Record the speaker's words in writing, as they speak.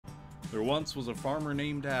There once was a farmer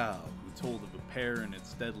named Al who told of a pear and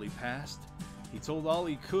its deadly past. He told all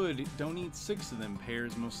he could, don't eat 6 of them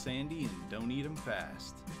pears, most Sandy, and don't eat 'em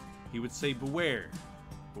fast. He would say, beware,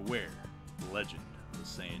 beware, the legend of the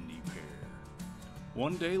Sandy Pear.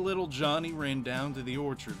 One day little Johnny ran down to the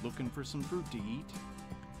orchard looking for some fruit to eat.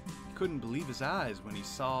 He couldn't believe his eyes when he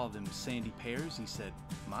saw them sandy pears. He said,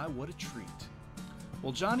 my, what a treat.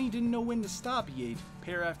 Well, Johnny didn't know when to stop. He ate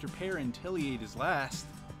pear after pear until he ate his last.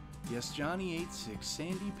 Yes, Johnny ate 6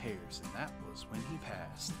 sandy pears, and that was when he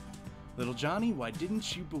passed. Little Johnny, why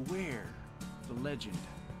didn't you beware the legend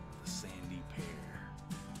of the Sandy Pear?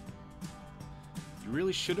 You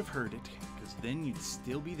really should have heard it, because then you'd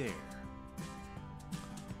still be there.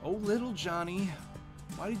 Oh, little Johnny,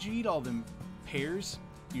 why did you eat all them pears?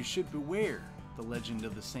 You should beware the legend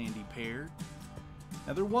of the Sandy Pear.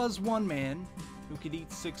 Now there was one man who could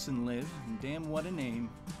eat 6 and live, and damn what a name.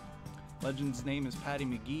 Legend's name is Paddy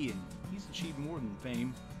McGee, and he's achieved more than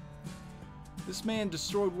fame. This man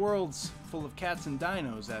destroyed worlds full of cats and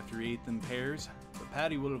dinos after he ate them pears, but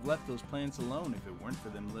Paddy would have left those plants alone if it weren't for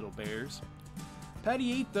them little bears.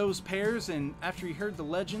 Paddy ate those pears, and after he heard the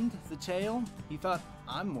legend, the tale, he thought,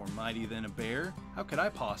 I'm more mighty than a bear. How could I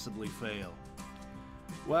possibly fail?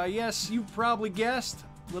 Well, yes, you probably guessed.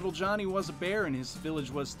 Little Johnny was a bear, and his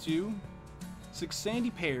village was too. 6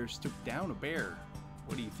 sandy pears took down a bear.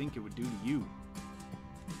 What do you think it would do to you?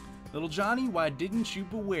 Little Johnny, why didn't you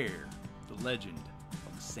beware the legend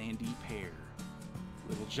of the Sandy Pear?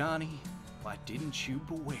 Little Johnny, why didn't you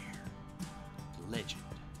beware the legend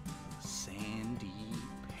of the Sandy